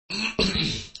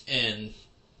And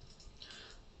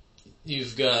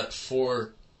you've got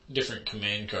 4 different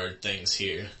command card things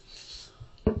here.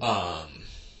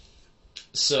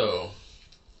 So,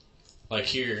 like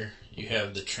here, you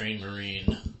have the Train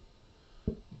Marine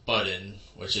button,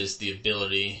 which is the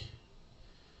ability.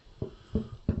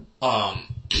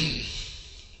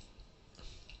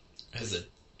 Has a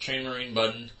Train Marine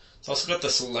button. It's also got the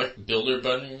Select Builder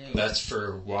button. That's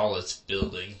for while it's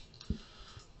building.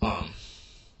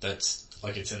 That's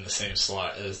like it's in the same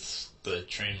slot as the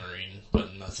Train Marine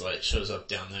button. That's why it shows up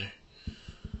down there.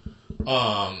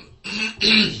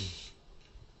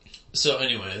 So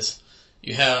anyways,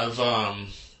 you have,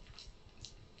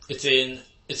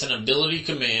 it's an ability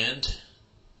command.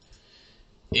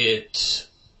 It,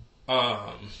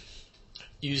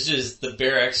 uses the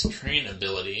Barracks Train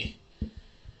ability,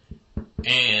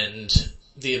 and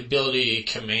the ability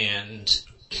command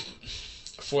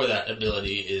for that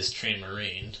ability is Train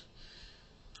Marine.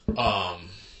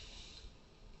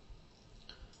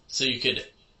 So you could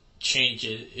change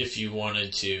it if you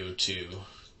wanted to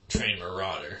Train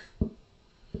Marauder.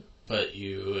 But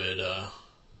you would,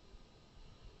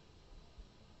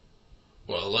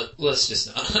 well, let's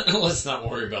just not, let's not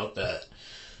worry about that.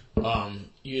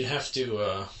 You'd have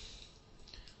to,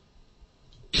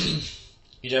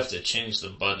 you'd have to change the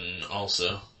button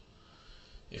also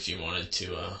if you wanted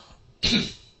to,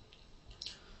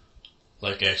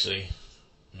 like actually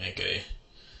make a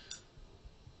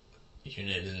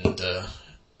unit and,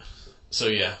 so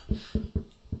yeah,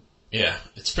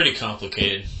 it's pretty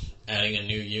complicated. Adding a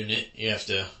new unit, you have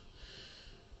to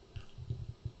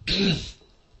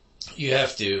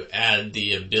add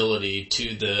the ability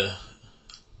to the,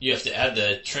 you have to add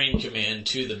the train command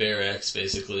to the barracks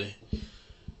basically,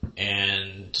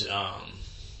 and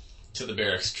to the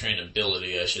barracks train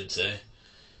ability, I should say,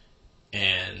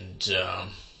 and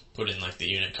put in like the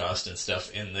unit cost and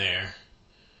stuff in there,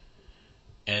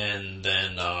 and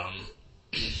then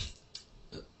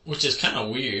which is kind of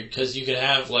weird, because you could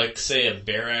have, like, say, a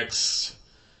barracks,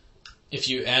 if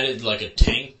you added, like, a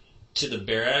tank to the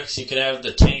barracks, you could have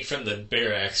the tank from the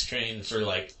barracks train for,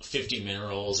 like, 50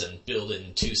 minerals and build it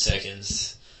in 2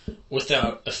 seconds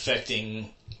without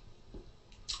affecting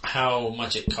how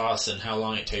much it costs and how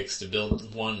long it takes to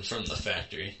build one from the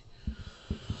factory.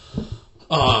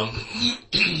 Well,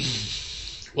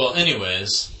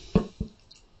 anyways,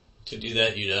 to do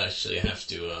that, you'd actually have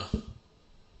to,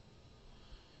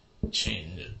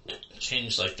 change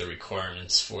like the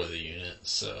requirements for the unit,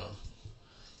 so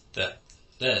that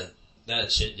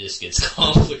shit just gets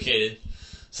complicated.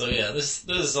 So yeah, this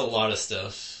is a lot of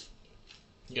stuff.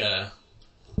 Let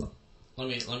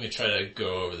me try to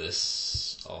go over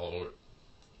this all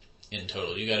in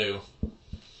total. You gotta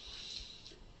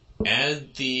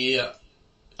add the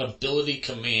ability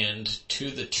command to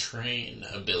the train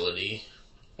ability,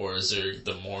 or is there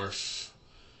the morph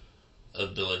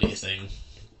ability thing?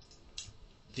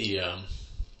 The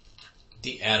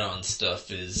add-on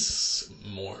stuff is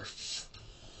morph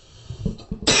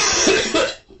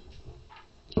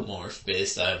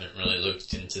based. I haven't really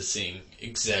looked into seeing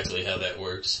exactly how that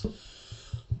works,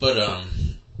 but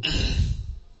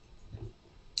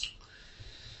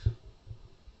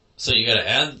so you gotta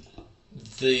add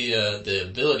the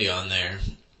ability on there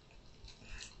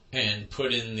and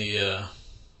put in the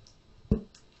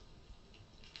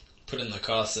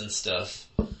costs and stuff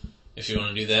if you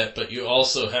want to do that, but you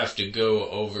also have to go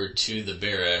over to the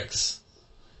barracks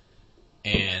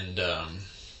and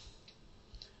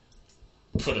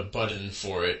put a button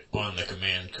for it on the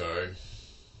command card,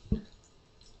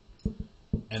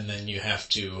 and then you have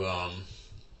to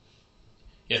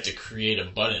create a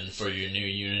button for your new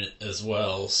unit as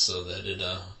well, so that it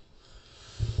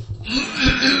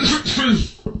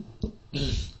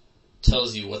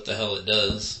tells you what the hell it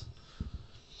does.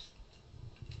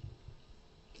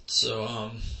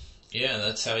 So, yeah,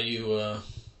 that's how you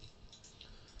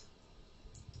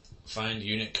find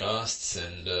unit costs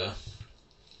and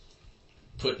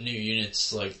put new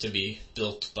units like to be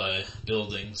built by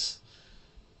buildings.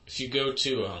 If you go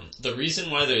to the reason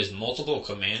why there's multiple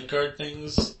command card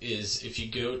things is if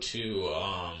you go to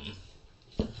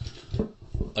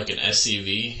like an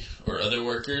SCV or other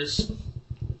workers,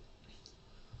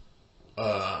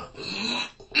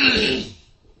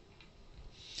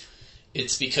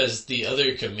 it's because the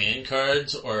other command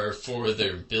cards are for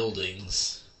their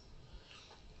buildings,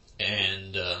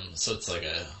 and so it's like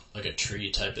a tree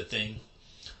type of thing.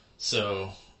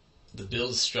 So the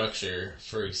build structure,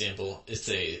 for example,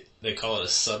 they call it a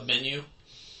submenu,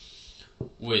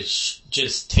 which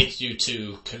just takes you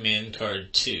to command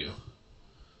card 2.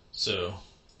 So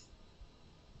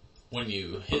when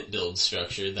you hit build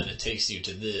structure, then it takes you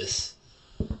to this.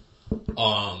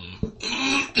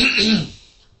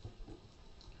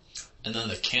 And then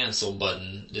the cancel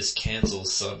button, this cancel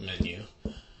submenu,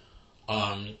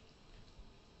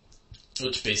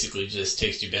 which basically just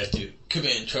takes you back to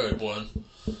command card 1.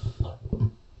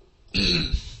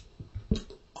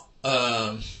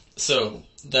 So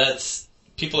that's,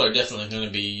 people are definitely going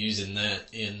to be using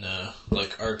that in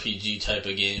like RPG type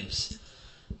of games,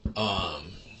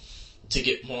 to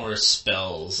get more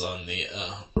spells on the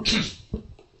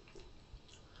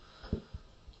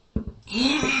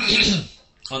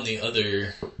on the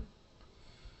other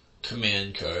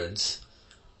command cards.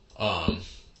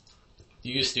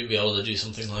 You used to be able to do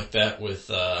something like that with,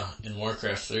 in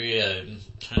Warcraft 3, I'm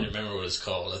trying to remember what it's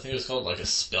called. I think it was called like a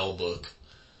spell book,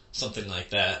 something like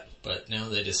that, but now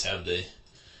they just have the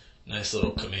nice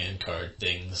little command card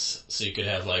things, so you could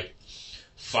have like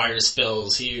fire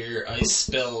spells here, ice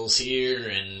spells here,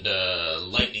 and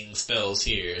lightning spells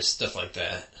here, stuff like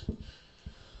that.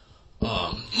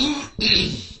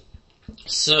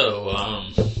 So,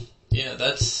 yeah,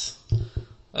 that's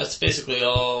basically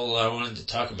all I wanted to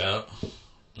talk about.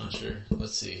 Not sure.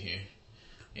 Let's see here.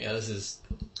 Yeah, this is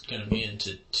gonna be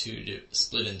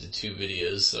split into 2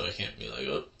 videos, so I can't be like,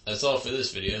 oh, that's all for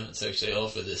this video. It's actually all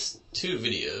for this 2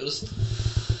 videos.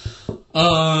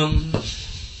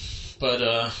 But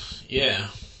yeah.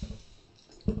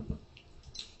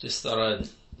 Just thought I'd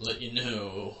let you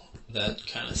know that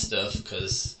kind of stuff,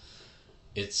 because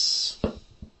it's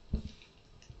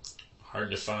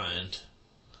hard to find.